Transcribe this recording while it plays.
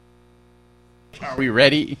Are we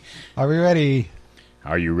ready? Are we ready?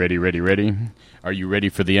 Are you ready? Are you ready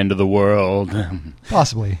for the end of the world?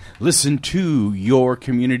 Possibly. Listen to Your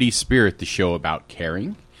Community Spirit, the show about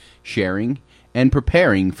caring, sharing, and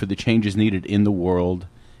preparing for the changes needed in the world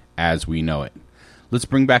as we know it. Let's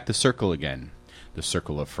bring back the circle again. The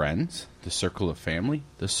circle of friends, the circle of family,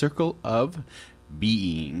 the circle of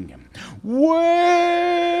being. Wake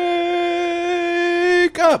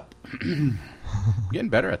up! Getting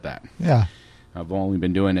better at that. Yeah. I've only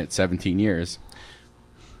been doing it 17 years.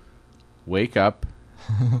 Wake up.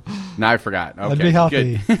 Now I forgot. Okay, That'd be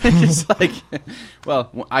healthy. Good. It's like,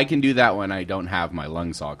 well, I can do that when I don't have my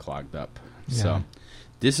lungs all clogged up. Yeah. So,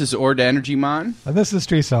 this is Orda Energy Mon. And this is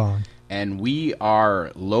Tree Song. And we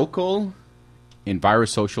are local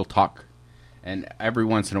envirosocial talk. And every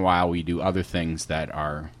once in a while we do other things that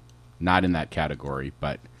are not in that category,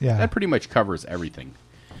 but that pretty much covers everything.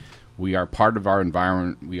 We are part of our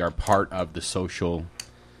environment. We are part of the social,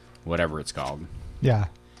 whatever it's called. Yeah.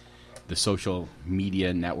 The social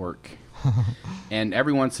media network. And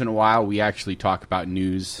every once in a while we actually talk about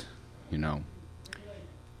news,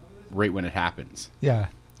 right when it happens. Yeah.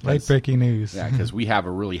 Late breaking news. Yeah, because we have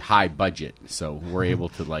a really high budget, so we're able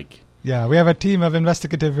to Yeah, we have a team of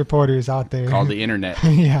investigative reporters out there. Called the internet.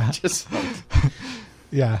 Yeah. Just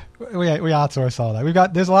yeah, we outsource all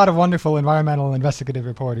that. There's a lot of wonderful environmental investigative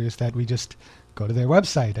reporters that we just go to their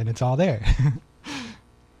website and it's all there.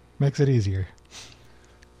 Makes it easier.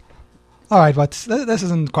 All right, but this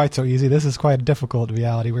isn't quite so easy. This is quite a difficult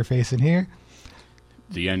reality we're facing here.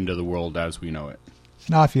 The end of the world as we know it.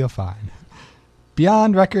 Now I feel fine.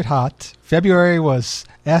 Beyond record hot, February was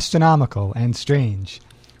astronomical and strange.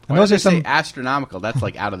 And Why those say astronomical? That's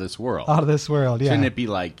like out of this world. Out of this world, yeah. Shouldn't it be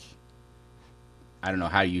like, I don't know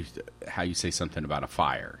how you say something about a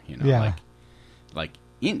fire? Yeah.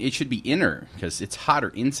 It should be inner because it's hotter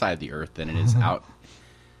inside the Earth than it is out.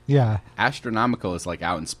 Yeah. Astronomical is like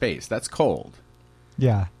out in space. That's cold.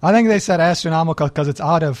 Yeah. I think they said astronomical because it's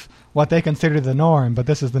out of what they consider the norm, but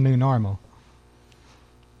this is the new normal.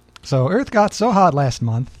 So Earth got so hot last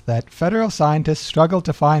month that federal scientists struggled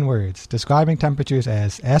to find words describing temperatures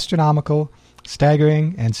as astronomical,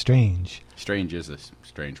 staggering, and strange. Strange is a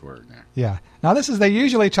strange word. Yeah. Now they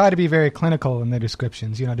usually try to be very clinical in their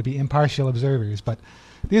descriptions, to be impartial observers, but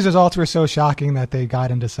these results were so shocking that they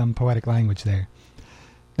got into some poetic language there.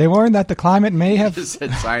 They warned that the climate may have... You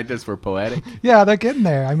said scientists were poetic? Yeah, they're getting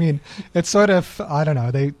there. I mean, it's sort of, I don't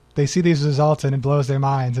know, they see these results and it blows their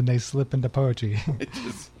minds and they slip into poetry.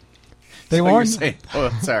 They warned... You're saying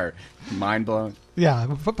poets are mind-blowing?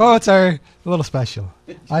 Yeah, poets are a little special.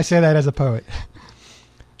 I say that as a poet.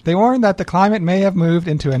 They warned that the climate may have moved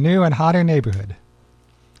into a new and hotter neighborhood.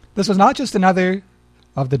 This was not just another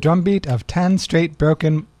of the drumbeat of 10 straight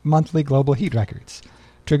broken monthly global heat records,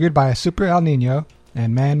 triggered by a super El Nino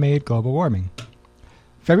and man-made global warming.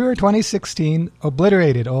 February 2016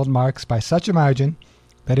 obliterated old marks by such a margin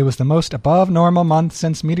that it was the most above-normal month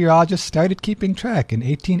since meteorologists started keeping track in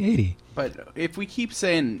 1880. But if we keep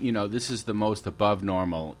saying, this is the most above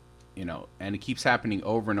normal, and it keeps happening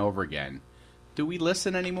over and over again, do we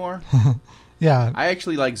listen anymore? Yeah. I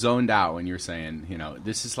actually zoned out when you're saying,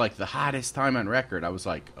 this is like the hottest time on record. I was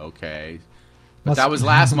like, okay. But that was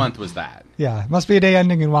last month was that. Yeah. Must be a day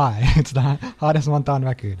ending in Y. It's the hottest month on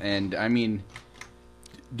record. And, I mean,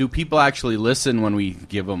 do people actually listen when we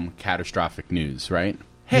give them catastrophic news, right?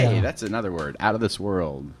 Hey, that's another word. Out of this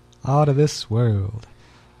world. Out of this world.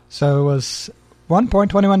 So it was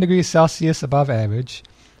 1.21 degrees Celsius above average,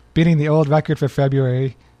 beating the old record for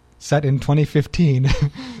February set in 2015.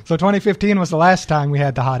 So 2015 was the last time we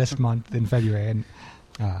had the hottest month in February, and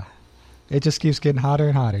it just keeps getting hotter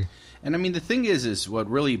and hotter. And I mean, the thing is what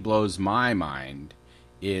really blows my mind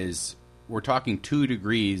is we're talking 2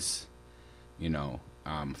 degrees,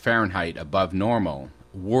 Fahrenheit above normal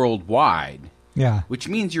worldwide. Yeah. Which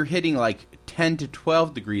means you're hitting like 10 to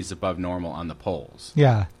 12 degrees above normal on the poles.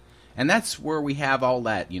 Yeah. And that's where we have all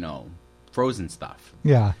that, frozen stuff.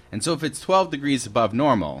 Yeah. And so if it's 12 degrees above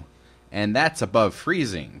normal, and that's above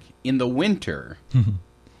freezing, in the winter,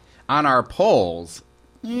 on our poles,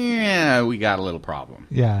 we got a little problem.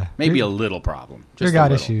 Yeah. Maybe a little problem. We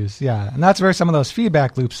got issues, yeah. And that's where some of those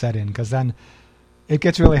feedback loops set in, because then it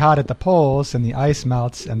gets really hot at the poles, and the ice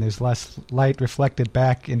melts, and there's less light reflected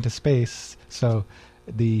back into space, so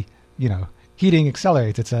the, heating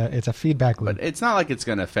accelerates. It's a feedback loop. But it's not like it's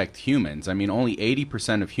going to affect humans. I mean, only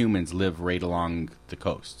 80% of humans live right along the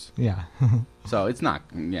coasts. Yeah. So it's not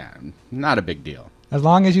a big deal. As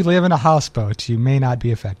long as you live in a houseboat, you may not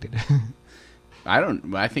be affected.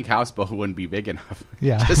 I think houseboat wouldn't be big enough.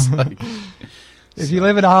 Yeah. Just like, if you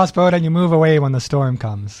live in a houseboat and you move away when the storm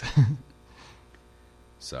comes.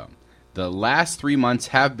 So the last 3 months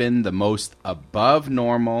have been the most above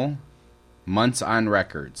normal months on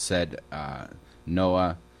record, said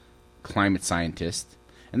NOAA climate scientist.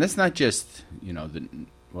 And that's not just,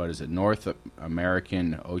 North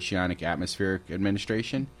American Oceanic Atmospheric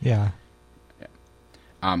Administration? Yeah.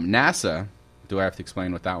 NASA, do I have to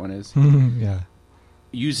explain what that one is? Yeah.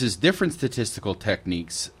 Uses different statistical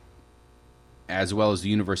techniques, as well as the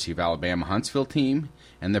University of Alabama Huntsville team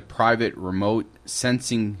and the private remote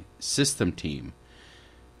sensing system team.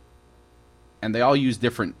 And they all use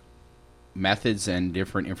different methods and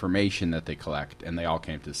different information that they collect, and they all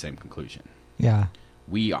came to the same conclusion. Yeah.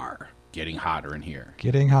 We are getting hotter in here.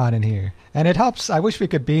 Getting hot in here. And it helps. I wish we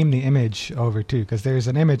could beam the image over, too, because there's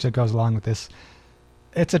an image that goes along with this.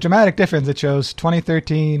 It's a dramatic difference. It shows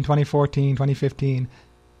 2013, 2014, 2015,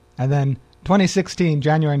 and then 2016,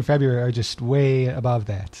 January and February are just way above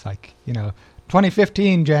that. It's like,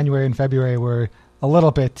 2015, January and February were a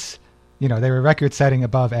little bit, they were record-setting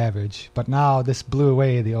above average. But now this blew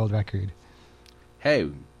away the old record. Hey,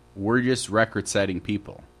 we're just record-setting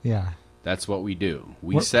people. Yeah. That's what we do.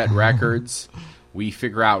 We set records. We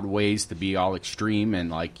figure out ways to be all extreme,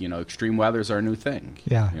 and extreme weather's our new thing.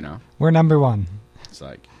 Yeah. We're number one. It's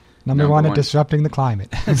like number one at disrupting the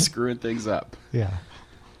climate. Screwing things up. Yeah.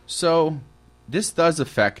 So this does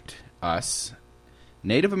affect us.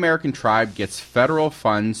 Native American tribe gets federal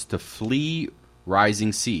funds to flee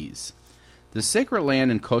rising seas. The sacred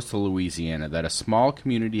land in coastal Louisiana that a small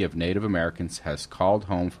community of Native Americans has called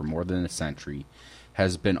home for more than a century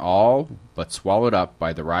has been all but swallowed up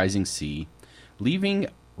by the rising sea, leaving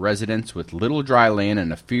residents with little dry land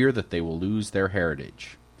and a fear that they will lose their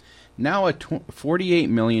heritage. Now a $48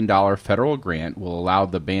 million federal grant will allow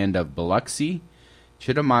the band of Biloxi,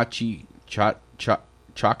 Chitimacha,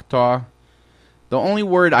 Choctaw. The only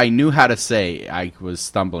word I knew how to say I was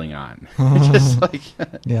stumbling on. Just like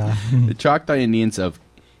yeah. The Choctaw Indians of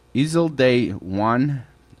Isle de Juan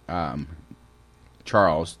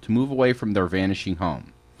Charles to move away from their vanishing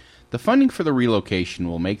home. The funding for the relocation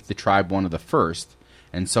will make the tribe one of the first,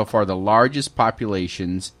 and so far the largest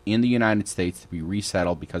populations in the United States to be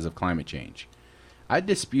resettled because of climate change. I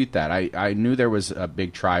dispute that. I knew there was a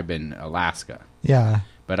big tribe in Alaska. Yeah.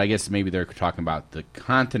 But I guess maybe they're talking about the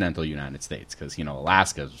continental United States, because,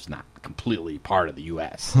 Alaska is not completely part of the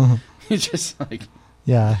U.S. It's just like...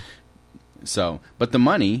 Yeah. So, but the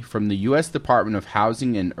money from the U.S. Department of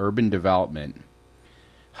Housing and Urban Development,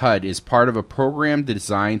 HUD, is part of a program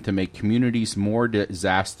designed to make communities more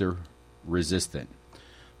disaster resistant.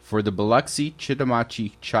 For the Biloxi,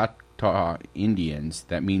 Chitimacha, Choctaw Indians,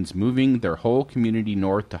 that means moving their whole community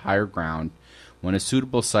north to higher ground when a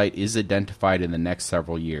suitable site is identified in the next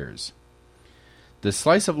several years. The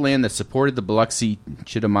slice of land that supported the Biloxi,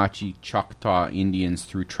 Chitimacha, Choctaw Indians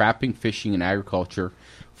through trapping, fishing, and agriculture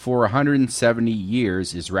for 170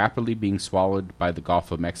 years is rapidly being swallowed by the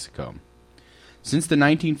Gulf of Mexico. Since the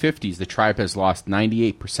 1950s, the tribe has lost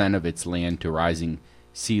 98% of its land to rising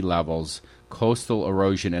sea levels, coastal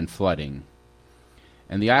erosion, and flooding.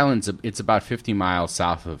 And the island, it's about 50 miles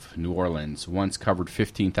south of New Orleans, once covered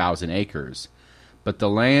 15,000 acres. But the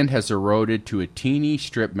land has eroded to a teeny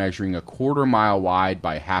strip measuring a quarter mile wide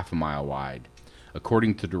by half a mile wide,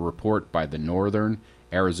 according to the report by the Northern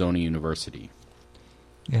Arizona University.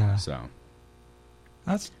 Yeah. So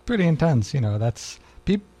that's pretty intense. That's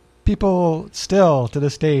people still to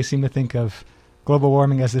this day seem to think of global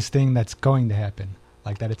warming as this thing that's going to happen,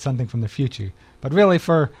 like that it's something from the future. But really,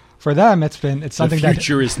 for them, it's something. The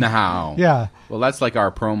future is now. Yeah. Well, that's like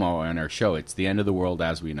our promo on our show. It's the end of the world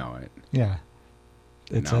as we know it. Yeah.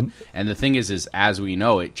 And the thing is as we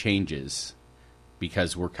know it changes,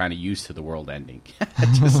 because we're kind of used to the world ending.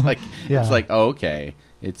 Just like It's like, oh, okay,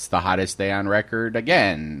 it's the hottest day on record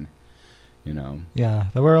again. Yeah,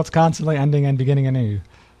 the world's constantly ending and beginning anew.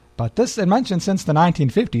 But this it mentioned since the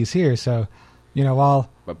 1950s here, so while.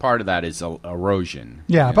 But part of that is erosion.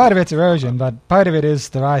 Yeah, part of it's erosion, but part of it is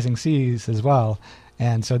the rising seas as well,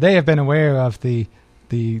 and so they have been aware of the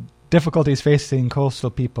difficulties facing coastal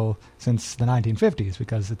people since the 1950s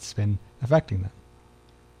because it's been affecting them.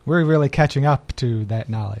 We're really catching up to that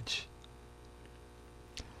knowledge.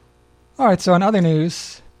 All right, so in other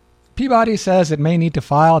news, Peabody says it may need to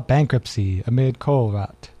file bankruptcy amid coal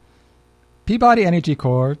rout. Peabody Energy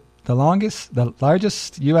Corp., the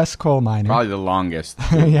largest U.S. coal miner... Probably the longest.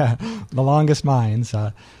 Yeah, the longest mines.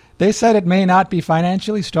 They said it may not be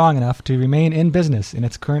financially strong enough to remain in business in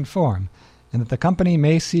its current form, and that the company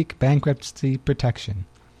may seek bankruptcy protection.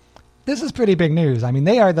 This is pretty big news. I mean,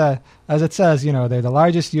 they are as it says, they're the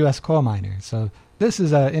largest U.S. coal miner, so this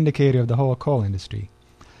is an indicator of the whole coal industry.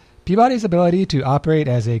 Peabody's ability to operate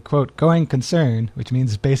as a, quote, going concern, which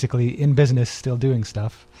means basically in business still doing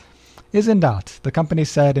stuff, is in doubt, the company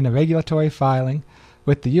said in a regulatory filing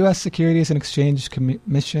with the U.S. Securities and Exchange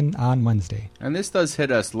Commission on Wednesday. And this does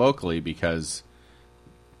hit us locally because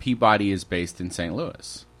Peabody is based in St.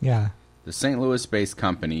 Louis. Yeah. The St. Louis-based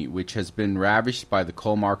company, which has been ravished by the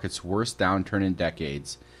coal market's worst downturn in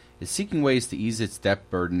decades, is seeking ways to ease its debt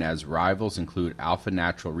burden as rivals include Alpha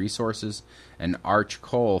Natural Resources and Arch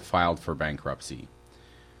Coal filed for bankruptcy.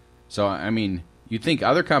 So, I mean, you'd think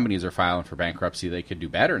other companies are filing for bankruptcy, they could do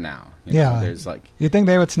better now. There's you'd think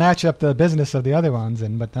they would snatch up the business of the other ones,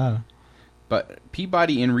 but no. But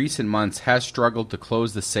Peabody in recent months has struggled to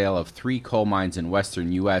close the sale of 3 coal mines in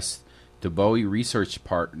western U.S. to Bowie Research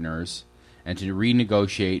Partners and to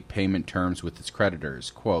renegotiate payment terms with its creditors.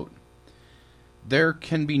 Quote, "There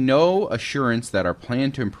can be no assurance that our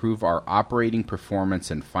plan to improve our operating performance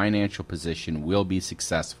and financial position will be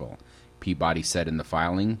successful," Peabody said in the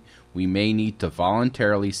filing. "We may need to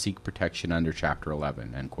voluntarily seek protection under Chapter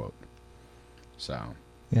 11," end quote. So,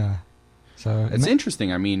 yeah. So it's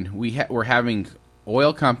interesting. I mean, we're having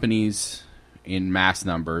oil companies in mass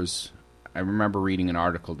numbers. I remember reading an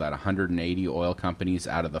article that 180 oil companies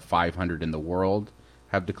out of the 500 in the world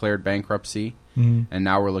have declared bankruptcy. Mm-hmm. And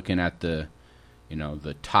now we're looking at the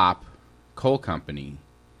top coal company,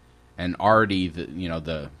 and already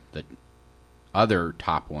the other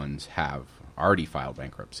top ones have already filed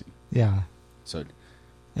bankruptcy. Yeah. So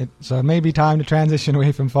it may be time to transition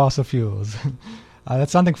away from fossil fuels.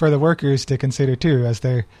 That's something for the workers to consider too, as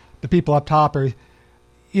the people up top are,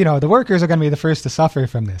 the workers are going to be the first to suffer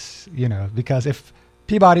from this, because if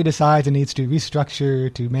Peabody decides it needs to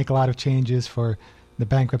restructure, to make a lot of changes for the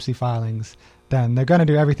bankruptcy filings, then they're going to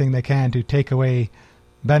do everything they can to take away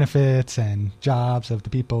benefits and jobs of the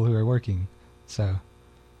people who are working. So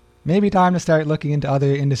maybe time to start looking into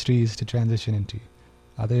other industries to transition into.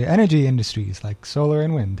 Other energy industries like solar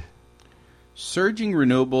and wind. Surging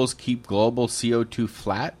renewables keep global CO2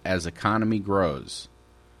 flat as economy grows.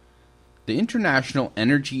 The International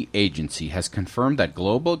Energy Agency has confirmed that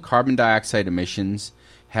global carbon dioxide emissions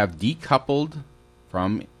have decoupled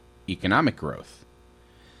from economic growth.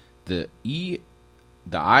 The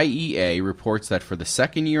IEA reports that for the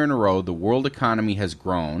second year in a row, the world economy has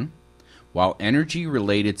grown, while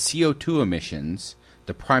energy-related CO2 emissions,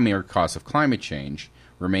 the primary cause of climate change,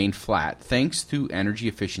 remain flat thanks to energy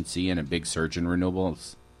efficiency and a big surge in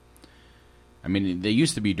renewables. I mean, they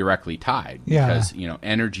used to be directly tied because,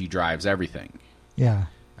 energy drives everything. Yeah.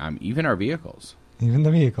 Even our vehicles. Even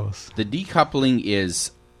the vehicles. The decoupling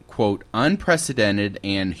is, quote, unprecedented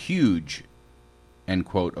and huge, end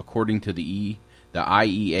quote, according to the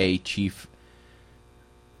IEA chief.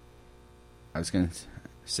 I was going to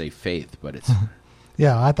say Faith, but it's...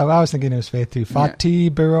 Yeah, I was thinking it was Faith too.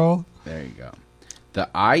 Fatih Birol. There you go. The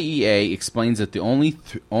IEA explains that the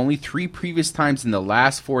only 3 previous times in the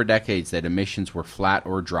last 4 decades that emissions were flat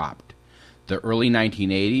or dropped, the early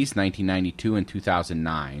 1980s, 1992, and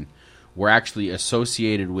 2009, were actually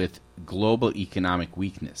associated with global economic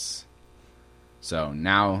weakness. So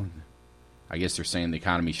now, I guess they're saying the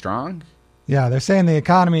economy's strong? Yeah, they're saying the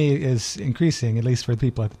economy is increasing, at least for the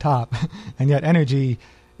people at the top, and yet energy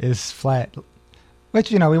is flat.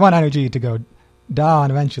 Which, we want energy to go down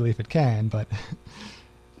eventually if it can, but...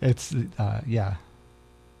 It's, yeah.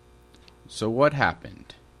 So what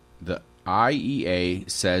happened? The IEA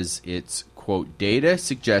says its, quote, data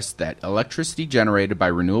suggests that electricity generated by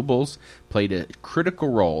renewables played a critical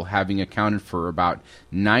role, having accounted for about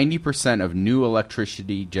 90% of new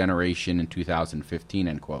electricity generation in 2015,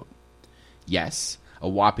 end quote. Yes, a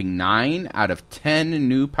whopping 9 out of 10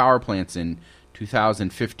 new power plants in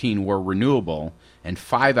 2015 were renewable, and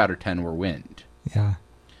 5 out of 10 were wind. Yeah.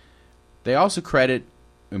 They also credit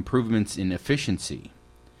improvements in efficiency.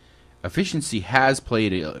 Efficiency has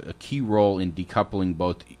played a key role in decoupling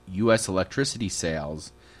both U.S. electricity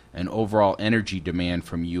sales and overall energy demand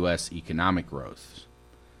from U.S. economic growth.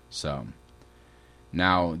 So,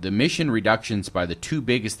 now the emission reductions by the 2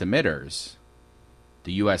 biggest emitters,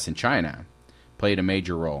 the U.S. and China, played a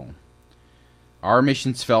major role. Our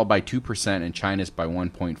emissions fell by 2% and China's by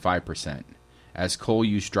 1.5%, as coal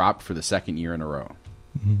use dropped for the second year in a row.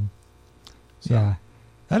 Mm-hmm. So. Yeah.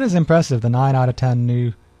 That is impressive. The 9 out of 10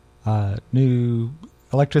 new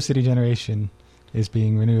electricity generation is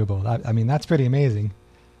being renewable. I mean, that's pretty amazing.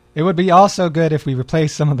 It would be also good if we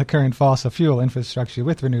replace some of the current fossil fuel infrastructure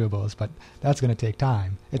with renewables, but that's going to take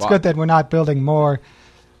time. It's good that we're not building more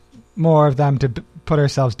of them to put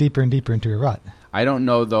ourselves deeper and deeper into a rut. I don't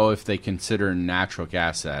know, though, if they consider natural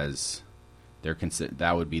gas as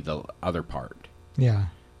that would be the other part. Yeah.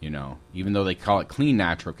 Even though they call it clean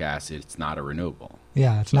natural gas, it's not a renewable.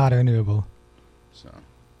 Yeah, it's not a renewable. So,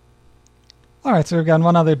 all right, so we've got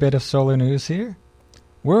one other bit of solar news here.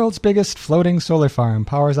 World's biggest floating solar farm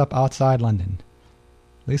powers up outside London.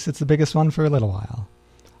 At least it's the biggest one for a little while.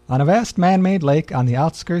 On a vast man-made lake on the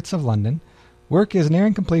outskirts of London, work is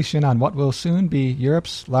nearing completion on what will soon be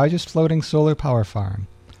Europe's largest floating solar power farm,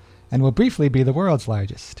 and will briefly be the world's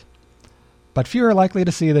largest. But few are likely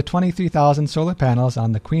to see the 23,000 solar panels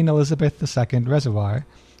on the Queen Elizabeth II reservoir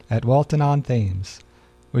at Walton-on-Thames,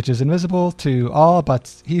 which is invisible to all but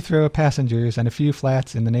Heathrow passengers and a few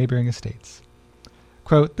flats in the neighboring estates.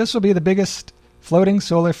 Quote, "This will be the biggest floating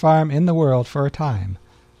solar farm in the world for a time.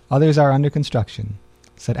 Others are under construction,"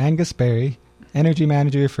 said Angus Berry, energy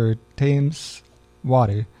manager for Thames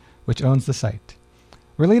Water, which owns the site.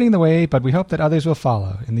 "We're leading the way, but we hope that others will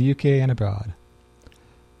follow in the UK and abroad."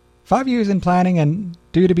 5 years in planning and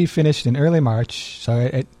due to be finished in early March, so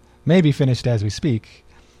it may be finished as we speak.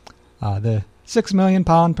 The £6 million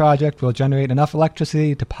project will generate enough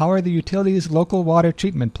electricity to power the utility's local water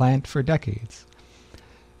treatment plant for decades.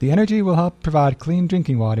 The energy will help provide clean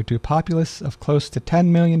drinking water to a populace of close to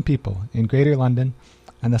 10 million people in Greater London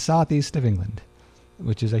and the southeast of England,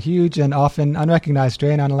 which is a huge and often unrecognized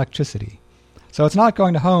drain on electricity. So it's not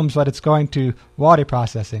going to homes, but it's going to water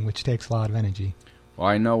processing, which takes a lot of energy. Well,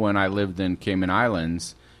 I know when I lived in Cayman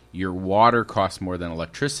Islands, your water costs more than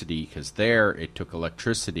electricity, because there it took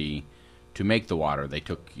electricity to make the water. They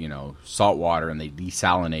took, salt water and they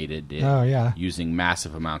desalinated it using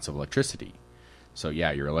massive amounts of electricity. So,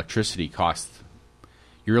 yeah, your electricity cost,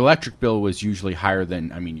 your electric bill was usually higher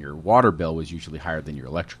than, your water bill was usually higher than your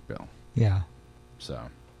electric bill. Yeah. So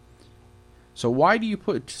why do you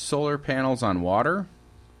put solar panels on water?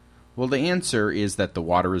 Well, the answer is that the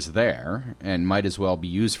water is there and might as well be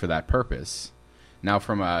used for that purpose. Now,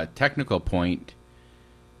 from a technical point,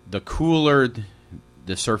 the cooler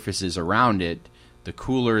the surface is around it, the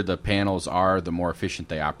cooler the panels are, the more efficient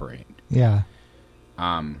they operate. Yeah.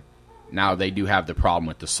 Now, they do have the problem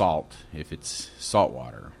with the salt, if it's salt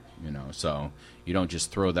water, so you don't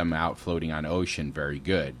just throw them out floating on ocean very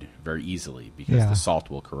easily, because the salt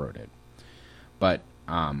will corrode it. But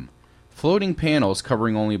floating panels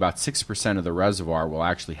covering only about 6% of the reservoir will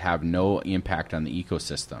actually have no impact on the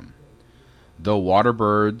ecosystem. Though water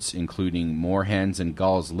birds, including moorhens and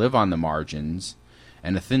gulls, live on the margins,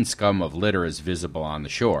 and a thin scum of litter is visible on the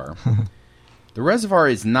shore, the reservoir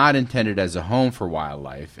is not intended as a home for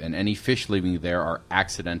wildlife, and any fish living there are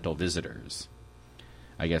accidental visitors.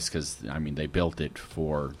 I guess because, they built it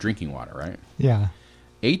for drinking water, right? Yeah.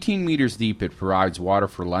 18 meters deep, it provides water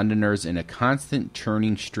for Londoners in a constant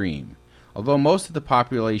churning stream. Although most of the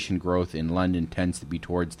population growth in London tends to be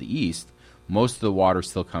towards the east, most of the water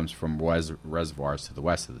still comes from reservoirs to the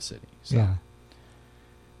west of the city. So yeah.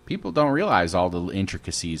 People don't realize all the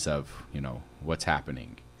intricacies of, what's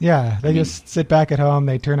happening. Yeah, they just sit back at home,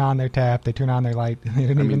 they turn on their tap, they turn on their light. They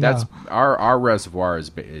don't even know. Our reservoir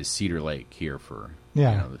is Cedar Lake here for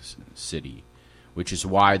the city, which is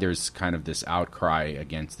why there's kind of this outcry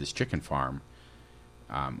against this chicken farm,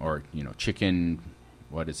 chicken,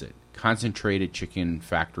 what is it? Concentrated chicken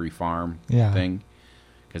factory farm thing,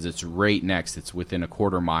 because it's right next. It's within a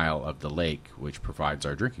quarter mile of the lake, which provides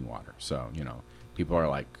our drinking water. So people are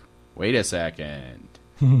like, wait a second.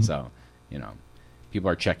 So people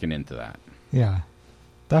are checking into that. Yeah,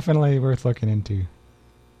 definitely worth looking into.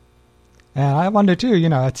 And I wonder too.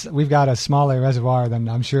 We've got a smaller reservoir than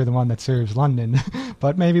I'm sure the one that serves London,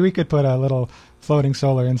 but maybe we could put a little floating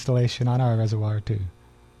solar installation on our reservoir too.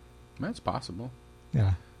 That's possible.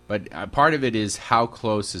 Yeah. But part of it is how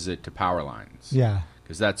close is it to power lines? Yeah.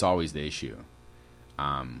 Because that's always the issue.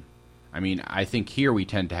 I think here we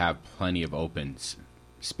tend to have plenty of open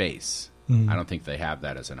space. I don't think they have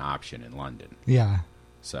that as an option in London. Yeah.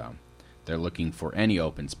 So they're looking for any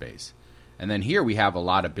open space. And then here we have a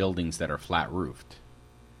lot of buildings that are flat roofed.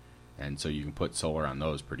 And so you can put solar on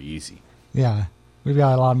those pretty easy. Yeah. We've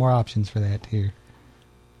got a lot more options for that here.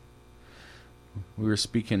 We were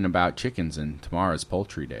speaking about chickens, and tomorrow's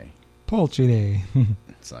Poultry Day. Poultry Day.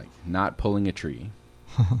 It's like not pulling a tree.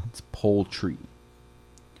 It's poultry.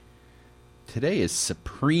 Today is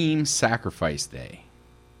Supreme Sacrifice Day.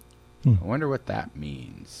 I wonder what that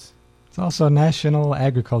means. It's also National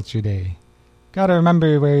Agriculture Day. Gotta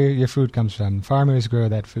remember where your food comes from. Farmers grow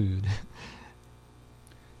that food.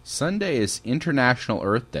 Sunday is International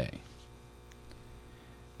Earth Day.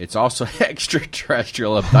 It's also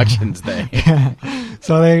Extraterrestrial Abductions Day.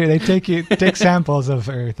 So they take samples of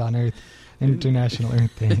Earth on Earth, International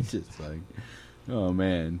Earth Day. It's just like, oh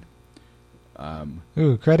man.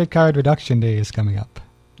 Credit card reduction day is coming up.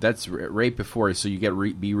 That's right before, so you get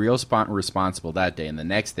be real responsible that day, and the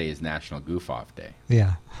next day is National Goof Off Day.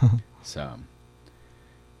 Yeah. So,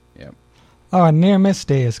 yep. Oh, and Near Miss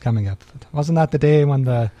Day is coming up. Wasn't that the day when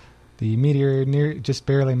the meteor just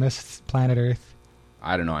barely missed planet Earth?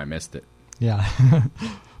 I don't know. I missed it. Yeah.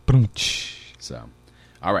 So,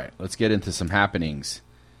 all right. Let's get into some happenings.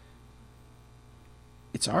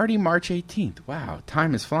 It's already March 18th. Wow,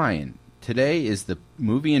 time is flying. Today is the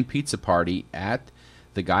movie and pizza party at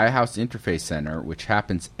the Gaia House Interfaith Center, which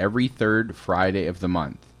happens every third Friday of the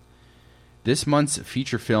month. This month's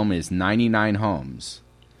feature film is 99 Homes.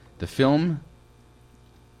 The film...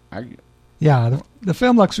 the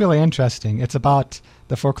film looks really interesting. It's about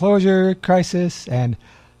the foreclosure crisis, and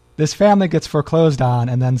this family gets foreclosed on,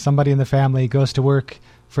 and then somebody in the family goes to work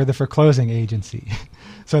for the foreclosing agency.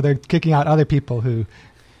 So they're kicking out other people who...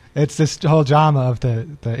 It's this whole drama of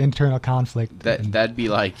the internal conflict. That'd be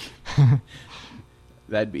like...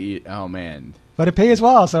 That'd be... Oh, man. But it pays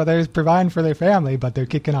well, so they're providing for their family, but they're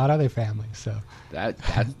kicking out other families. So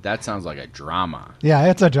that sounds like a drama. Yeah,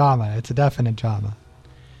 it's a drama. It's a definite drama.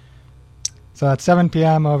 So at 7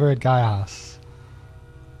 p.m. over at Gaia House.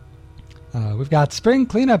 We've got Spring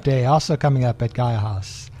Cleanup Day also coming up at Gaia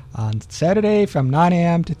House on Saturday from 9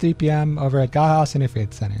 a.m. to 3 p.m. over at Gaia House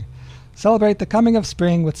Interfaith Center. Celebrate the coming of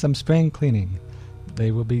spring with some spring cleaning.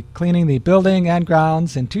 They will be cleaning the building and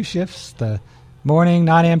grounds in 2 shifts, the morning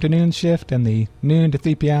 9 a.m. to noon shift and the noon to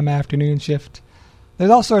 3 p.m. afternoon shift.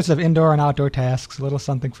 There's all sorts of indoor and outdoor tasks, a little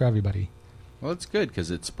something for everybody. Well, it's good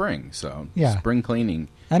because it's spring, so yeah. Spring cleaning.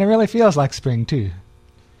 And it really feels like spring, too.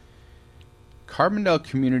 Carbondale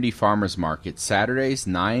Community Farmers Market, Saturdays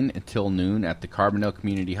 9 until noon at the Carbondale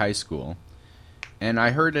Community High School. And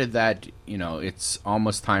I heard that, it's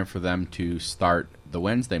almost time for them to start the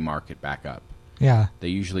Wednesday market back up. Yeah. They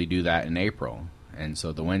usually do that in April. And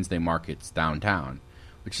so the Wednesday market's downtown,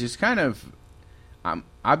 which is kind of...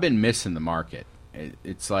 I've been missing the market.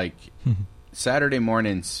 It's like Saturday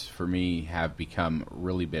mornings for me have become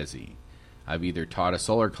really busy. I've either taught a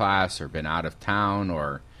solar class or been out of town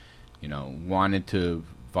or, wanted to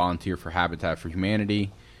volunteer for Habitat for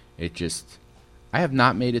Humanity. I have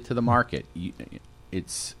not made it to the market.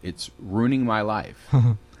 It's ruining my life.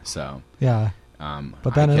 So yeah,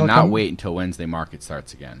 but then I cannot wait until Wednesday market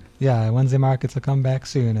starts again. Yeah, Wednesday markets will come back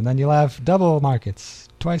soon, and then you'll have double markets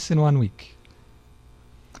twice in 1 week.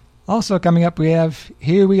 Also coming up, we have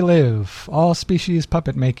Here We Live, all species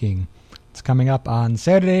puppet making. It's coming up on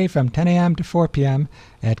Saturday from 10 a.m. to 4 p.m.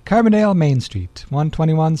 at Carbondale Main Street,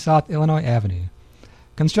 121 South Illinois Avenue.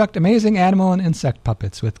 Construct amazing animal and insect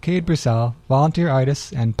puppets with Cade Brissell, volunteer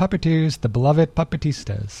artists, and puppeteers, the beloved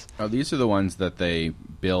puppetistas. Oh, these are the ones that they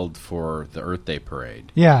build for the Earth Day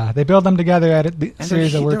Parade. Yeah, they build them together at a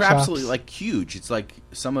series of workshops. They're absolutely, huge. It's like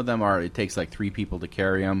some of them it takes 3 people to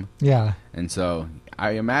carry them. Yeah. And so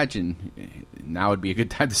I imagine now would be a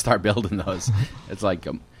good time to start building those. It's like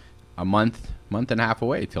a month and a half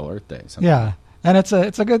away till Earth Day. Yeah, and it's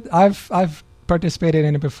a good... I've participated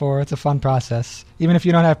in it before. It's a fun process. Even if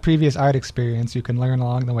you don't have previous art experience, you can learn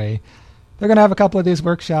along the way. They're going to have a couple of these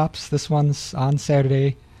workshops. This one's on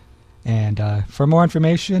Saturday. And for more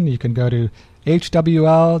information, you can go to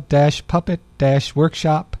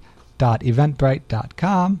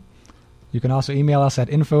hwl-puppet-workshop.eventbrite.com. You can also email us at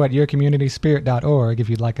info@yourcommunityspirit.org if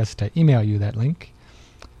you'd like us to email you that link.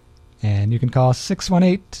 And you can call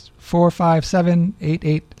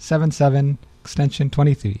 618-457-8877, extension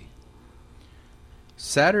 23.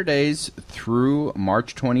 Saturdays through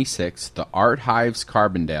March 26th, the Art Hives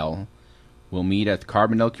Carbondale will meet at the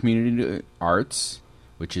Carbondale Community Arts,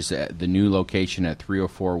 which is at the new location at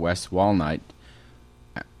 304 West Walnut.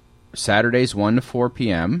 Saturdays 1 to 4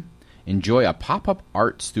 p.m. Enjoy a pop-up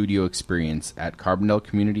art studio experience at Carbondale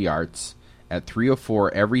Community Arts at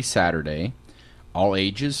 304 every Saturday. All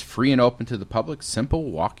ages, free and open to the public, simple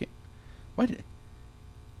walk-in. What?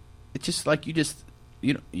 It's just like you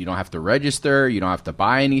don't have to register. You don't have to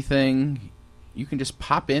buy anything. You can just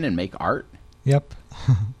pop in and make art. Yep.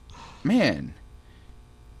 Man.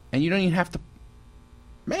 And you don't even have to...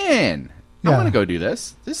 Man. Yeah. I want to go do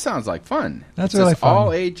this. This sounds like fun. That's really fun.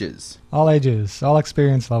 All ages. All ages. All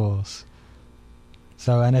experience levels.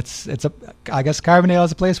 So, and I guess Carbondale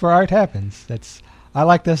is a place where art happens. I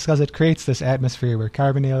like this because it creates this atmosphere where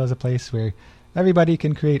Carbondale is a place where everybody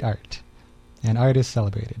can create art. And art is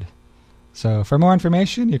celebrated. So for more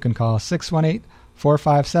information, you can call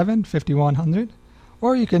 618-457-5100,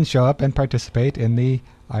 or you can show up and participate in the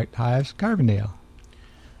Art Hives Carbondale.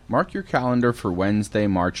 Mark your calendar for Wednesday,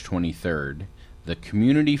 March 23rd, the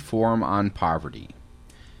Community Forum on Poverty.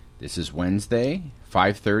 This is Wednesday,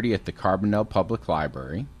 5:30 at the Carbondale Public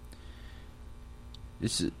Library.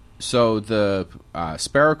 So the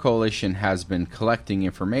Sparrow Coalition has been collecting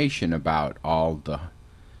information about all the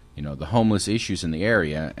homeless issues in the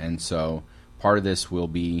area, and so part of this will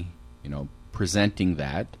be, presenting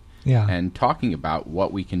that and talking about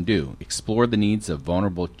what we can do. Explore the needs of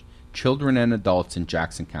vulnerable children and adults in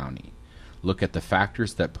Jackson County. Look at the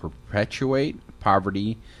factors that perpetuate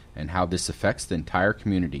poverty and how this affects the entire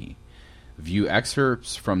community. View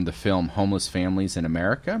excerpts from the film Homeless Families in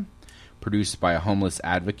America, produced by a homeless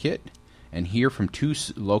advocate, and hear from two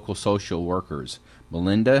local social workers.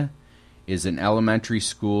 Melinda is an elementary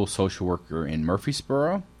school social worker in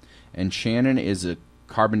Murfreesboro, and Shannon is a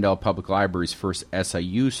Carbondale Public Library's first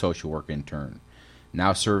SIU social work intern,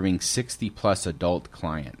 now serving 60-plus adult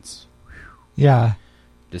clients. Yeah.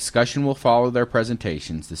 Discussion will follow their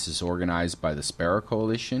presentations. This is organized by the Sparrow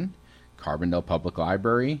Coalition, Carbondale Public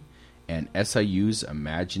Library, and SIU's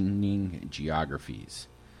Imagining Geographies.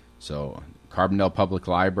 So, Carbondale Public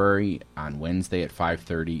Library on Wednesday at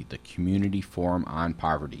 5:30, the Community Forum on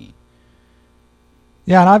Poverty.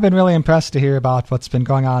 Yeah, and I've been really impressed to hear about what's been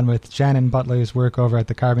going on with Shannon Butler's work over at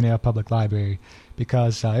the Carbondale Public Library,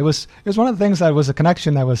 because it was one of the things that was a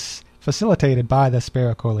connection that was facilitated by the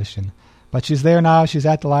Sparrow Coalition. But she's there now, she's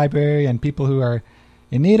at the library, and people who are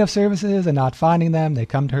in need of services and not finding them, they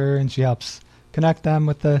come to her and she helps connect them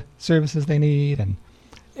with the services they need. And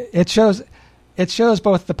it shows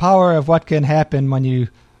both the power of what can happen when you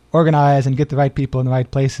organize and get the right people in the right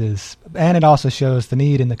places, and it also shows the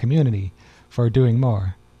need in the community for doing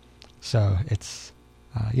more. So it's,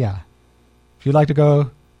 If you'd like to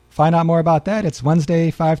go find out more about that, it's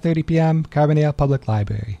Wednesday, 5:30 p.m., Carbondale Public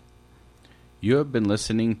Library. You have been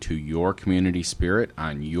listening to Your Community Spirit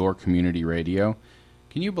on Your Community Radio.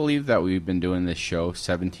 Can you believe that we've been doing this show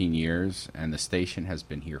 17 years and the station has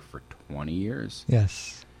been here for 20 years?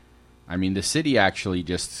 Yes. I mean, the city actually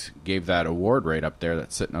just gave that award right up there,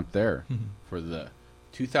 that's sitting up there, for the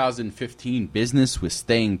 2015 Business with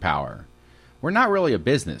Staying Power. We're not really a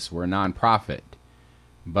business. We're a nonprofit.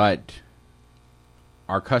 But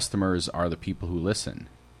our customers are the people who listen.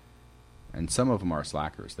 And some of them are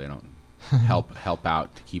slackers. They don't help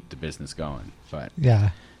out to keep the business going. But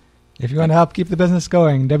yeah. If you want to help keep the business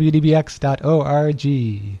going, wdbx.org.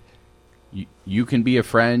 You can be a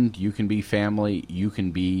friend. You can be family. You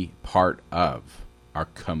can be part of our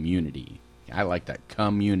community. I like that,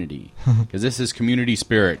 community. Because this is community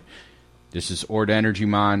spirit. This is Ord Energy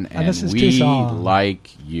Mon, and we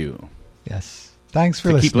like you. Yes. Thanks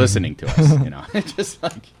for listening. Keep listening to us, Just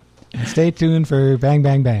like. And stay tuned for Bang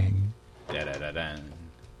Bang Bang. Da, da, da, da.